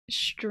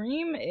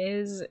stream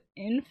is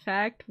in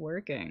fact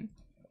working.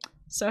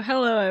 So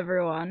hello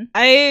everyone.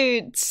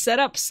 I set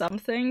up some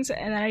things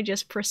and then I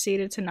just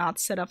proceeded to not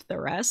set up the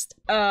rest.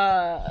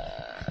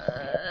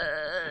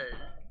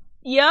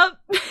 Yup.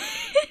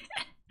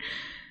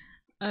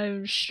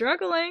 I'm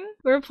struggling.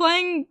 We're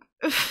playing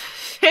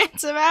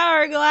Phantom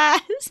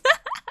Hourglass.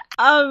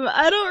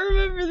 I don't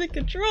remember the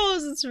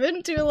controls. It's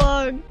been too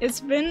long. It's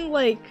been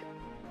like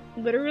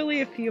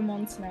literally a few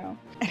months now.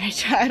 And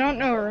I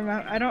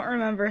don't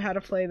remember how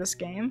to play this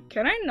game.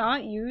 Can I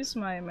not use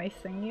my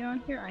thingy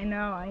on here? I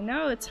know,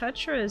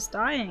 Tetra is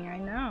dying, I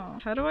know.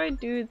 How do I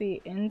do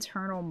the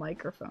internal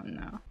microphone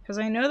now? Because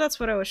I know that's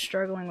what I was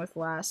struggling with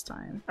last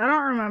time. I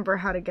don't remember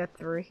how to get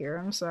through here,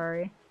 I'm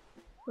sorry.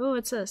 Oh,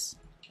 what's this?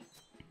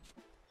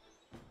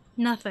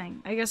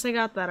 Nothing. I guess I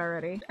got that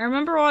already. I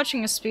remember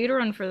watching a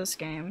speedrun for this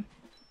game.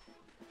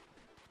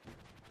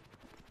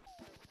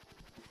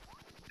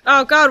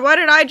 Oh god, why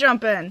did I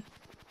jump in?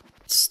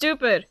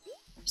 Stupid.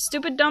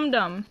 Stupid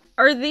dum-dum.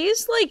 Are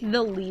these, like,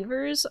 the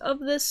levers of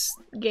this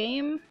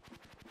game?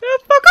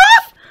 Fuck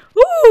off!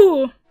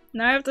 Ooh!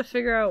 Now I have to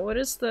figure out what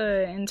is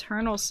the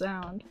internal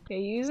sound. Okay,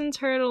 use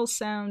internal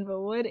sound, but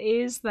what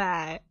is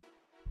that?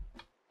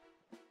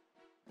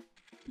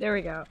 There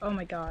we go. Oh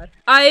my god.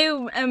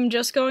 I am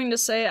just going to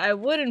say I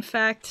would in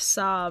fact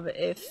sob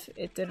if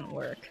it didn't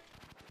work.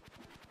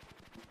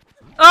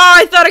 Oh,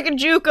 I thought I could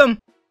juke him!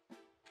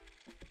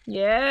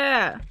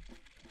 Yeah!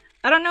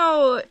 I don't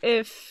know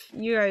if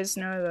you guys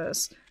know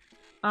this.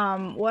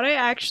 What I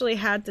actually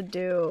had to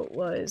do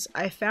was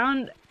I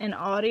found an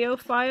audio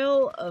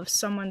file of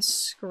someone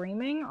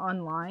screaming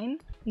online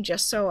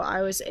just so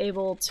I was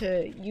able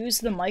to use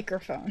the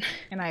microphone.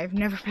 And I've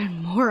never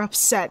been more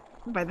upset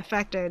by the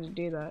fact I had to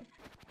do that.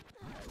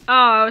 Oh,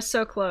 I was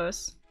so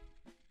close.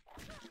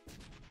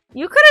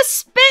 You could have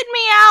spit me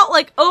out,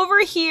 like,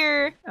 over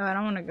here! Oh, I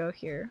don't want to go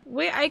here.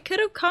 Wait, I could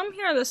have come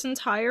here this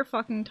entire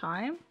fucking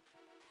time?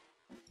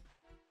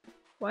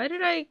 Why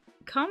did I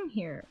come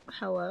here?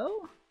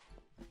 Hello?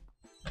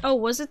 Oh,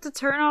 was it to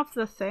turn off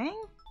the thing?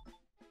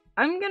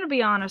 I'm gonna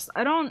be honest,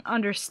 I don't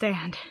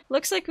understand.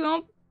 Looks like we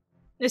won't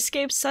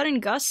escape sudden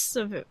gusts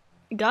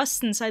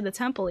inside the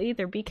temple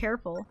either, be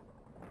careful.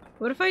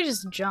 What if I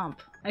just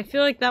jump? I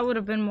feel like that would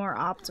have been more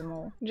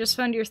optimal. You just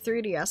found your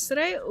 3DS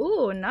today?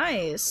 Ooh,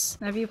 nice.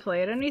 Have you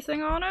played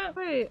anything on it?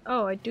 Wait,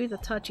 oh, I do the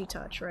touchy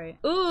touch, right.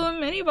 Ooh,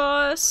 mini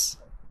boss!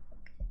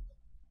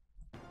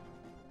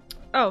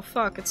 Oh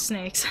fuck, it's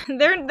snakes.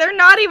 They're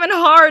not even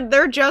hard,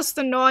 they're just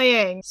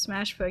annoying.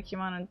 Smash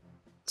Pokemon in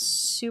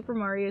Super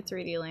Mario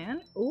 3D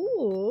Land.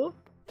 Ooh.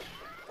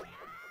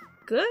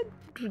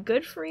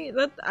 Good for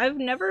you.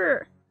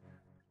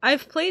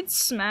 I've played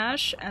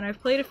Smash and I've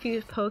played a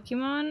few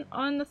Pokemon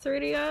on the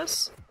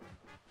 3DS.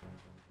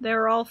 They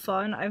were all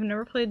fun. I've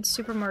never played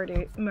Super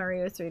Mario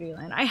 3D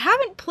Land. I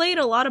haven't played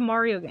a lot of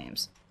Mario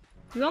games.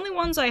 The only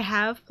ones I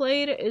have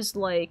played is,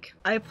 like,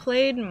 I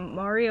played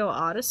Mario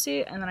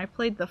Odyssey, and then I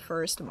played the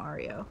first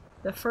Mario.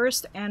 The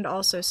first and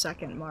also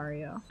second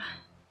Mario.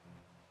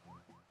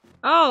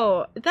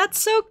 Oh, that's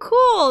so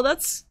cool!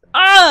 That's-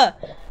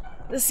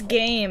 this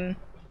game.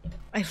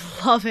 I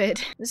love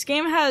it. This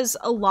game has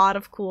a lot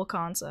of cool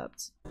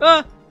concepts.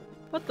 What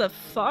the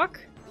fuck?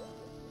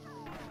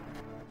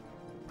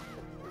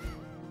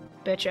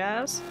 Bitch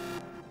ass.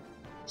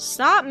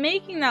 Stop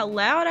making that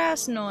loud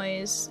ass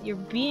noise. You're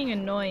being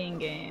annoying,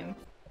 game.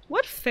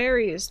 What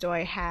fairies do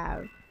I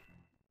have?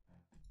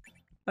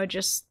 Oh,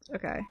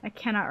 okay. I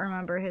cannot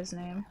remember his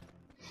name.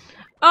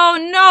 Oh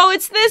no,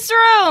 it's this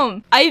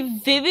room! I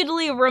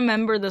vividly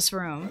remember this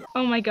room.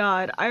 Oh my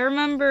god, I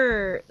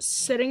remember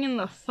sitting in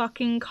the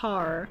fucking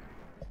car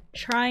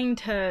trying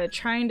to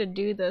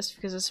do this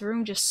because this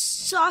room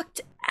just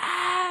sucked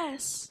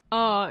ass.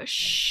 Oh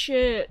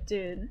shit,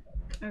 dude.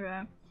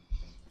 Okay.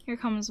 Here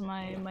comes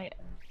my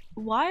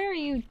why are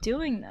you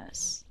doing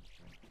this?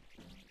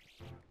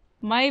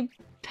 My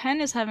pen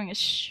is having a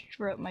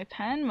stroke.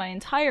 My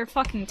entire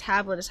fucking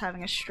tablet is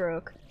having a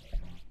stroke.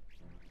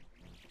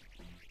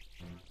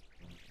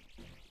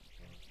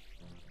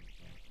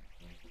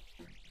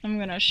 I'm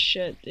gonna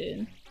shit,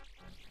 dude.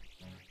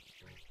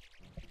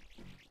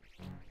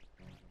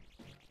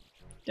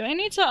 Do I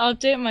need to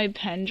update my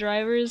pen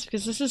drivers?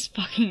 Because this is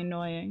fucking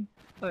annoying.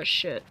 Oh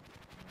shit.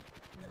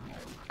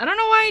 I don't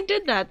know why I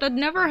did that. That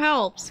never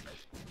helps.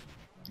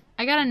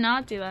 I gotta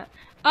not do that.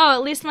 Oh,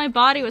 at least my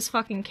body was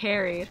fucking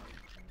carried.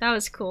 That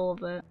was cool,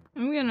 but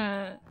I'm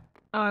gonna...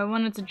 Oh, I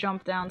wanted to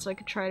jump down so I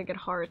could try to get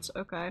hearts.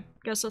 Okay.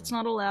 Guess that's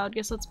not allowed.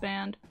 Guess that's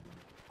banned.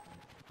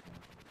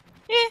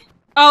 Eh.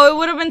 Oh, it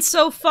would have been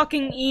so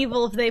fucking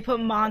evil if they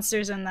put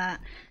monsters in that.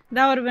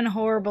 That would have been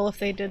horrible if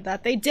they did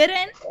that. They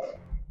didn't!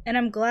 And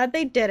I'm glad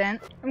they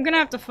didn't. I'm gonna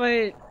have to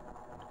fight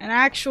an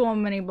actual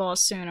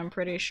mini-boss soon, I'm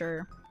pretty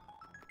sure.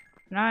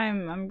 And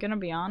I'm gonna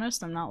be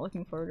honest, I'm not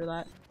looking forward to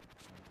that.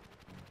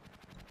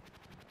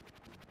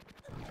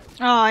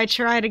 Oh, I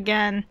tried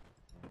again.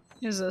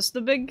 Is this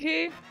the big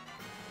key?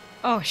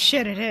 Oh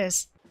shit, it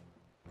is.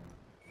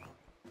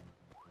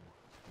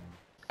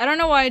 I don't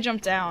know why I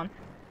jumped down.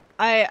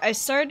 I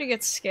started to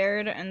get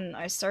scared and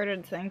I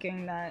started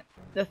thinking that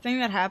the thing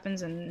that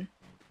happens in...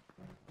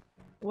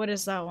 What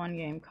is that one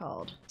game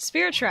called?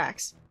 Spirit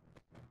Tracks.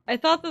 I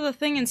thought that the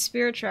thing in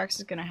Spirit Tracks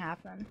is gonna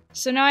happen.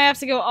 So now I have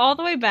to go all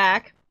the way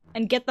back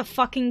and get the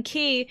fucking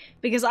key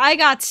because I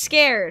got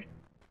scared.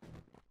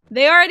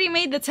 They already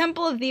made the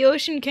Temple of the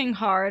Ocean King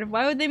hard.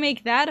 Why would they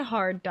make that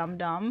hard,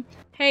 dum-dum?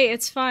 Hey,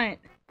 it's fine.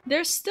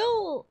 There's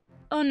still...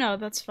 Oh no,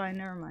 that's fine,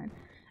 never mind.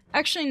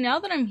 Actually, now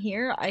that I'm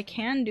here, I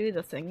can do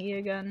the thingy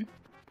again.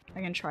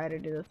 I can try to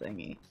do the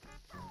thingy.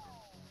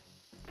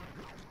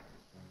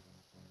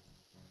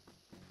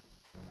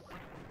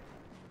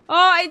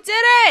 Oh, I did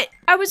it!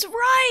 I was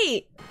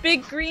right!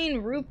 Big green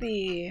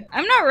rupee.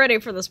 I'm not ready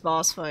for this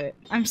boss fight.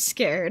 I'm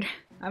scared.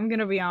 I'm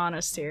gonna be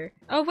honest here.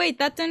 Oh wait,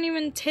 that didn't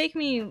even take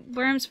me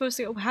where I'm supposed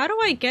to go. How do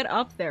I get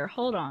up there?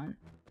 Hold on.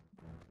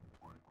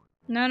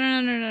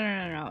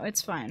 No,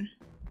 it's fine.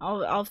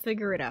 I'll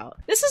figure it out.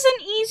 This is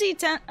an easy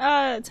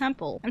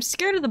temple. I'm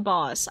scared of the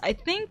boss. I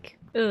think...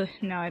 Ugh,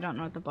 no, I don't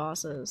know what the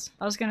boss is.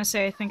 I was gonna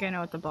say I think I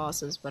know what the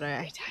boss is, but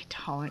I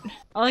don't.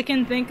 All I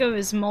can think of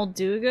is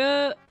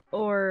Molduga,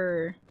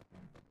 or...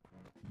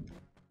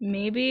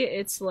 Maybe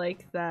it's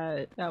like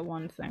that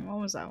one thing. What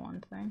was that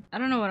one thing? I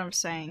don't know what I'm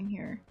saying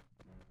here.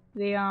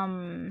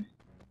 The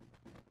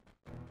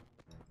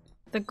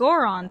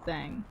Goron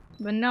thing.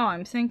 But no,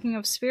 I'm thinking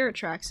of Spirit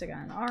Tracks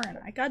again, aren't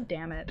I? God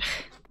damn it.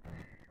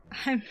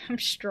 I'm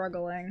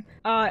struggling.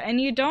 And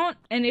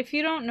if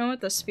you don't know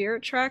what the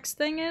Spirit Tracks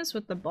thing is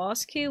with the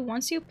boss key,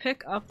 once you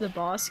pick up the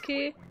boss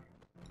key,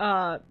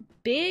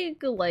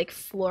 big, like,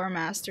 floor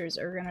masters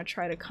are gonna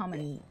try to come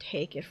and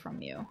take it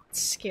from you. It's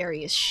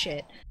scary as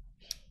shit.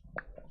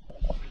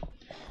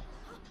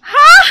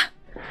 Ha!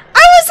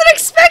 I wasn't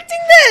expecting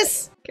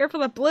this! Careful,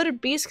 that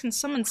bloated beast can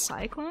summon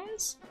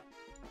cyclones?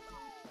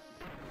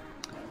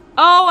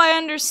 Oh, I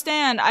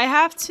understand. I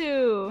have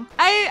to...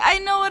 I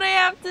know what I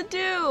have to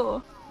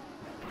do!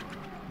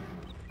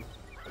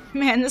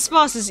 Man, this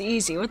boss is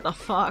easy. What the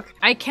fuck?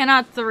 I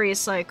cannot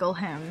 3-cycle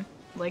him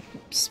like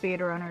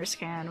speedrunners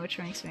can, which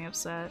makes me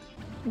upset.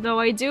 Though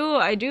I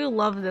do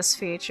love this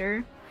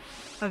feature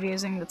of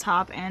using the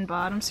top and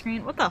bottom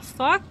screen. What the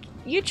fuck?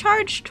 You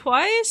charged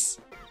twice?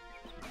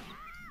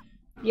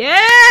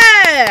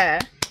 Yeah!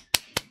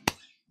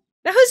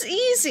 That was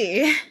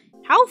easy!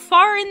 How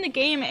far in the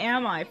game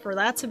am I for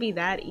that to be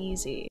that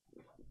easy?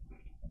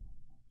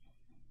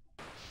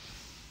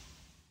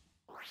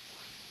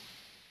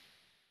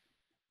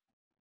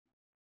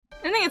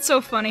 I think it's so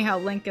funny how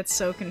Link gets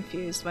so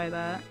confused by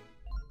that.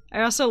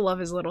 I also love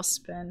his little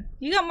spin.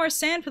 You got more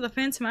sand for the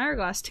Phantom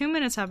Hourglass. 2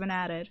 minutes have been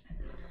added.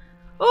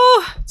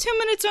 Oh, 2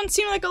 minutes don't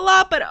seem like a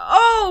lot, but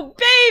oh,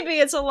 baby,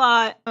 it's a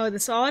lot. Oh,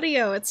 this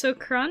audio, it's so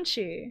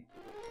crunchy.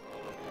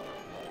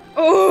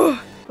 Oh!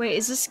 Wait,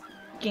 is this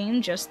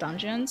game just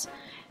dungeons?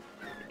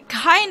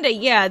 Kinda,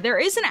 yeah. There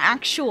is an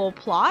actual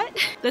plot.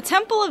 The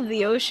Temple of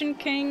the Ocean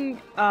King,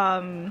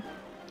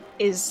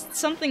 is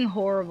something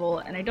horrible,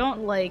 and I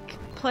don't like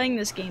playing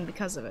this game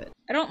because of it.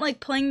 I don't like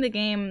playing the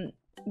game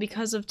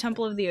because of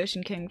Temple of the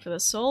Ocean King for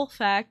the sole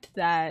fact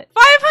that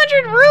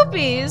 500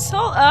 rupees!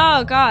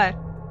 Oh god.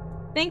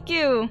 Thank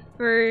you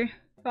for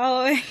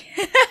following.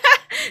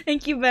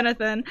 Thank you,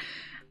 Benethan.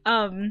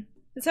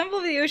 The Temple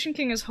of the Ocean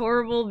King is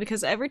horrible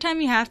because every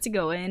time you have to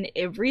go in,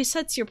 it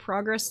resets your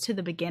progress to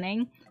the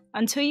beginning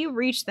until you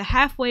reach the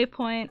halfway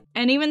point,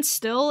 and even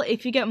still,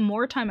 if you get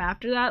more time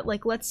after that,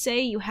 like let's say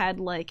you had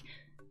like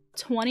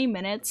 20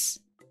 minutes,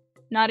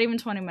 not even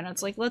 20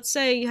 minutes, like let's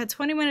say you had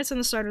 20 minutes in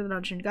the start of the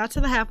dungeon, got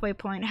to the halfway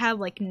point, had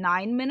like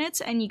 9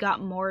 minutes, and you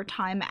got more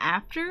time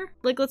after,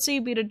 like let's say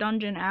you beat a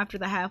dungeon after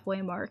the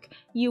halfway mark,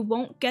 you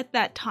won't get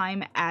that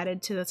time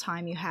added to the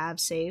time you have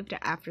saved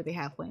after the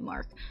halfway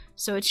mark.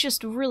 So it's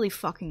just really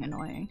fucking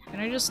annoying. Can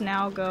I just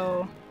now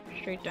go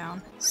straight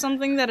down?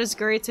 Something that is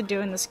great to do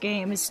in this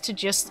game is to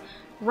just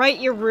write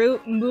your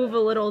route, move a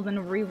little, then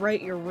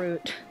rewrite your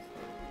route.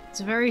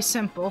 It's very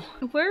simple.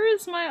 Where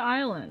is my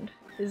island?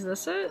 Is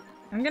this it?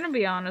 I'm gonna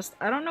be honest,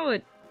 I don't know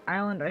what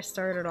island I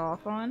started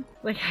off on.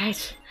 Like, I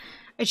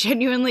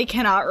genuinely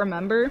cannot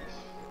remember.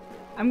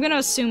 I'm gonna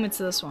assume it's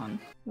this one.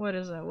 What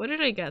is it? What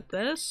did I get?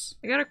 This?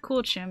 I got a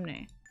cool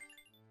chimney.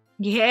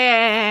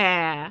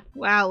 Yeah!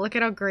 Wow, look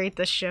at how great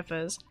this ship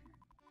is.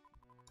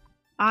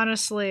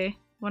 Honestly,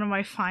 one of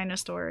my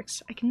finest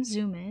works. I can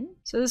zoom in.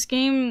 So this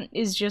game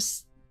is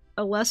just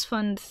a less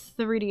fun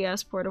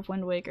 3DS port of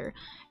Wind Waker.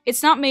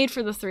 It's not made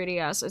for the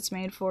 3DS, it's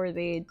made for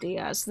the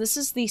DS. This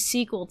is the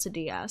sequel to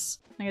DS.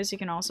 I guess you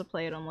can also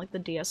play it on like the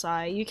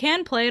DSi. You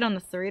can play it on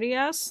the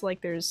 3DS,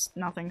 like there's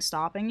nothing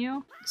stopping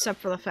you.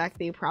 Except for the fact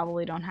that you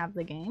probably don't have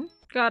the game.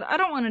 God, I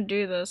don't want to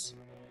do this.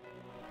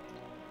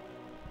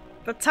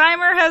 The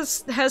timer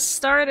has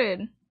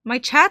started. My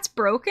chat's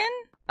broken?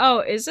 Oh,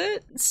 is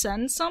it?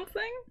 Send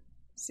something?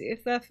 See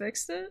if that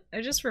fixed it?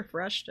 I just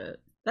refreshed it.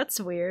 That's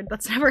weird.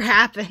 That's never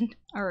happened.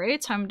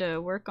 Alright, time to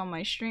work on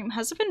my stream.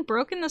 Has it been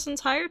broken this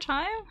entire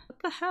time? What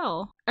the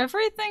hell?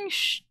 Everything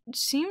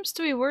seems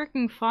to be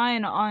working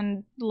fine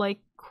on, like,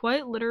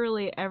 quite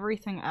literally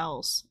everything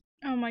else.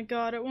 Oh my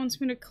god, it wants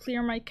me to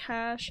clear my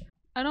cache.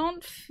 I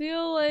don't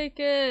feel like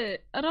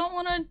it. I don't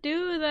want to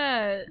do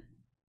that.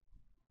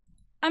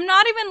 I'm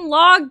not even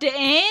logged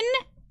in?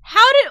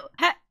 How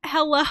did-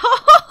 hello?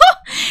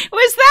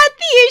 Was that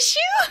the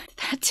issue? Did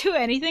that do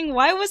anything?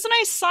 Why wasn't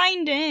I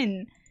signed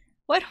in?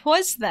 What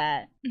was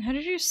that? How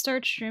did you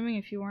start streaming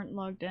if you weren't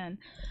logged in?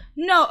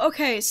 No,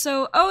 okay,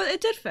 so, oh,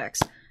 it did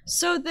fix.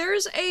 So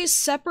there's a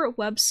separate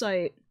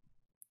website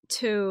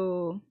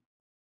to,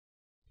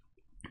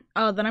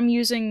 that I'm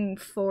using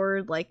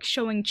for, like,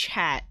 showing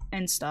chat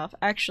and stuff,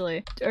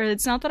 actually. Or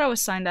it's not that I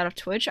was signed out of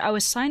Twitch, I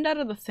was signed out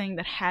of the thing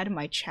that had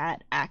my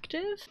chat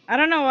active. I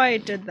don't know why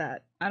it did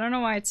that. I don't know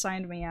why it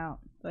signed me out,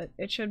 but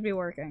it should be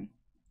working.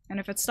 And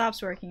if it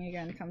stops working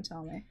again, come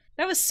tell me.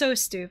 That was so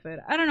stupid.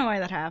 I don't know why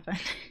that happened.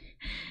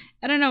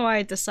 I don't know why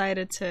it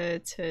decided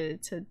to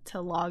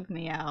log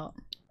me out.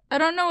 I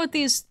don't know what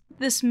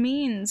this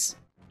means.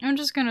 I'm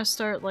just gonna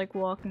start, like,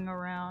 walking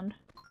around.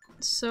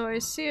 So I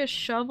see a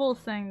shovel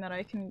thing that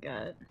I can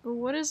get. But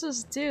what does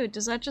this do?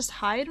 Does that just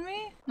hide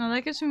me? No,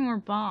 that gives me more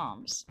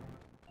bombs.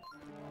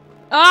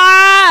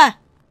 Ah!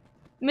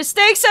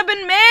 Mistakes have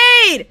been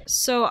made!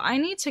 So I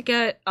need to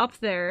get up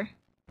there.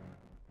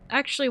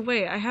 Actually,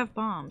 wait, I have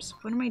bombs.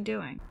 What am I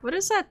doing? What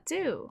does that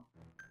do?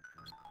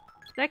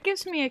 That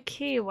gives me a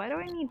key. Why do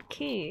I need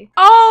key?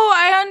 Oh,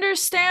 I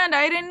understand.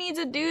 I didn't need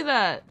to do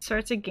that. So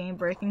it's a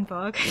game-breaking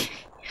bug.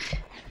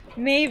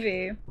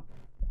 Maybe.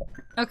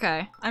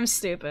 Okay, I'm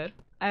stupid.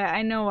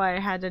 I know why I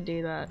had to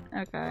do that.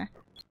 Okay.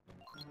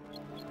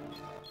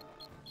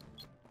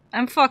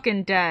 I'm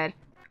fucking dead.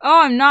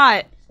 Oh, I'm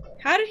not.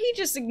 How did he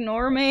just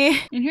ignore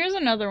me? And here's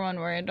another one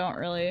where I don't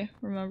really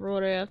remember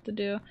what I have to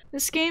do.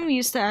 This game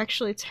used to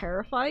actually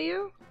terrify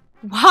you?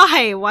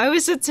 Why? Why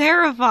was it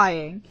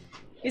terrifying?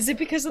 Is it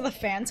because of the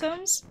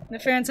phantoms? The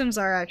phantoms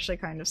are actually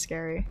kind of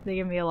scary. They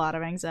give me a lot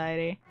of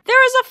anxiety.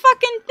 There is a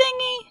fucking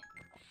thingy!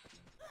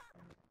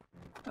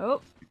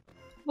 Oh.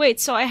 Wait,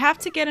 so I have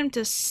to get him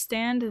to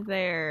stand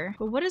there.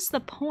 But what is the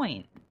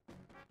point?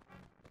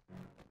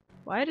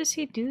 Why does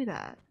he do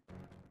that?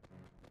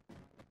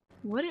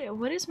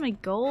 What is my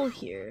goal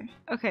here?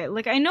 Okay,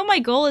 like, I know my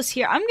goal is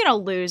here. I'm gonna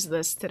lose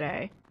this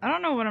today. I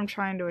don't know what I'm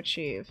trying to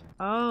achieve.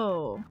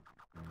 Oh.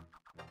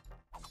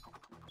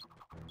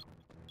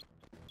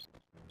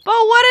 But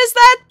what does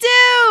that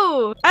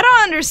do? I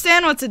don't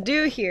understand what to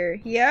do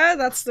here. Yeah,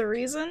 that's the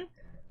reason.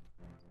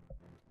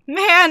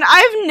 Man,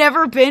 I've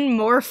never been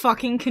more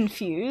fucking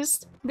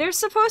confused. There's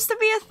supposed to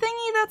be a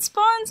thingy that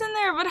spawns in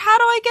there, but how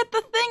do I get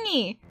the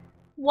thingy?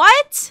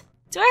 What?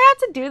 Do I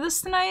have to do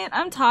this tonight?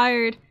 I'm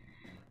tired.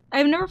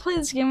 I've never played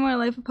this game in my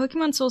life, but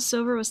Pokemon Soul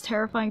Silver was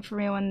terrifying for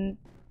me when,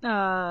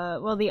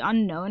 well, the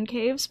unknown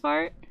caves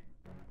part.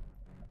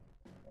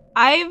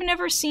 I've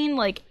never seen,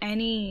 like,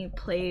 any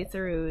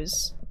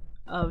playthroughs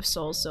of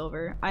Soul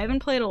Silver. I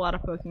haven't played a lot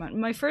of Pokemon.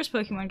 My first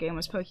Pokemon game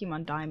was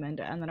Pokemon Diamond,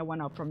 and then I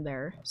went up from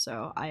there,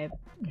 so I have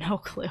no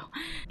clue.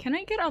 Can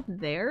I get up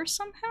there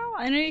somehow?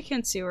 I know you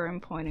can't see where I'm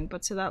pointing,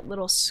 but to that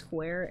little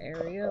square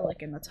area,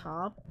 like in the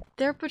top.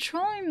 They're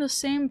patrolling the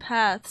same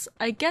paths.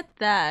 I get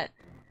that,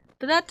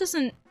 but that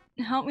doesn't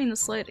help me in the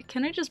slightest.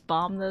 Can I just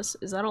bomb this?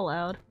 Is that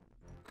allowed?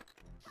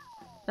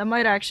 That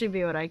might actually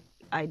be what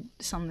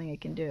something I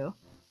can do.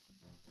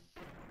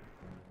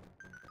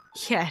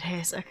 Yeah,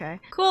 it is. Okay.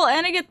 Cool,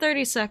 and I get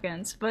 30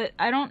 seconds, but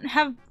I don't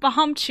have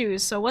bomb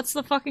chews, so what's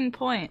the fucking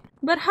point?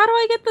 But how do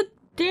I get the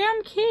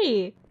damn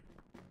key?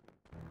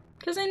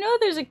 Because I know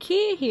there's a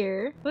key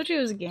here. I told you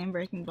it was a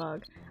game-breaking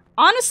bug.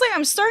 Honestly,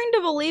 I'm starting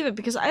to believe it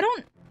because I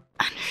don't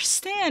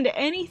understand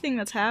anything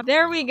that's happening.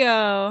 There we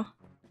go.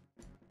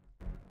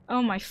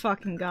 Oh my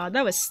fucking god,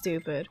 that was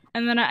stupid.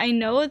 And then I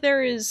know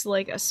there is,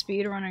 like, a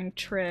speedrunning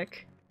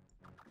trick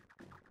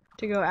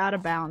to go out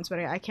of bounds, but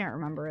I can't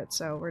remember it,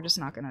 so we're just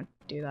not gonna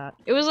do that.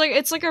 It was like,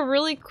 it's like a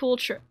really cool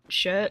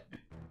shit.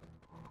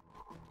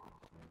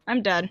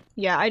 I'm dead.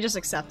 Yeah, I just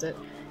accept it.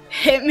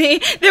 Hit me.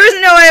 There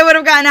was no way I would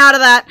have gotten out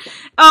of that.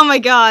 Oh my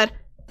god.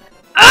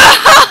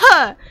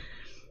 Ah!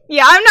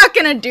 Yeah, I'm not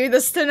gonna do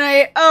this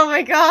tonight. Oh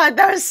my god,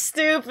 that was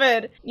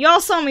stupid. Y'all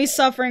saw me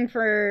suffering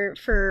for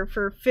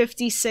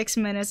 56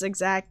 minutes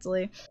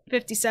exactly.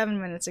 57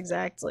 minutes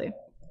exactly.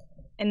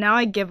 And now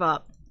I give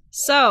up.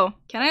 So,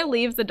 can I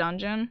leave the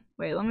dungeon?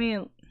 Wait,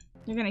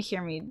 you're gonna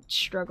hear me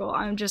struggle.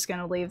 I'm just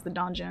gonna leave the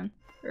dungeon.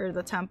 Or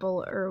the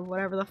temple, or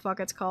whatever the fuck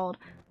it's called.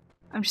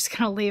 I'm just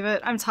gonna leave it.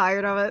 I'm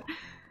tired of it.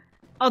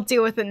 I'll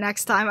deal with it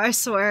next time, I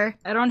swear.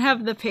 I don't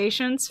have the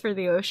patience for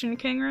the Ocean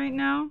King right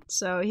now,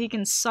 so he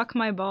can suck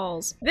my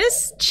balls.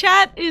 This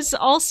chat is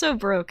also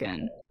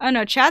broken. Oh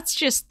no, chat's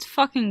just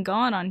fucking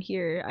gone on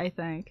here, I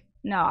think.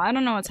 No, I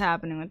don't know what's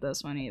happening with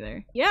this one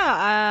either.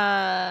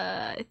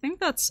 Yeah, I think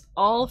that's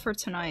all for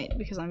tonight,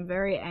 because I'm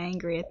very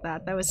angry at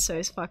that. That was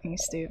so fucking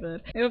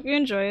stupid. I hope you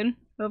enjoyed.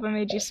 Hope I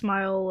made you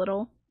smile a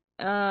little.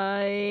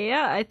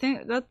 Yeah, I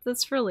think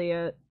that's really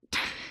it.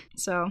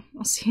 So,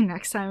 I'll see you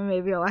next time.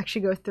 Maybe I'll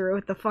actually go through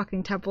with the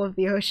fucking Temple of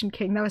the Ocean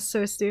King. That was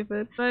so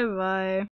stupid. Bye bye.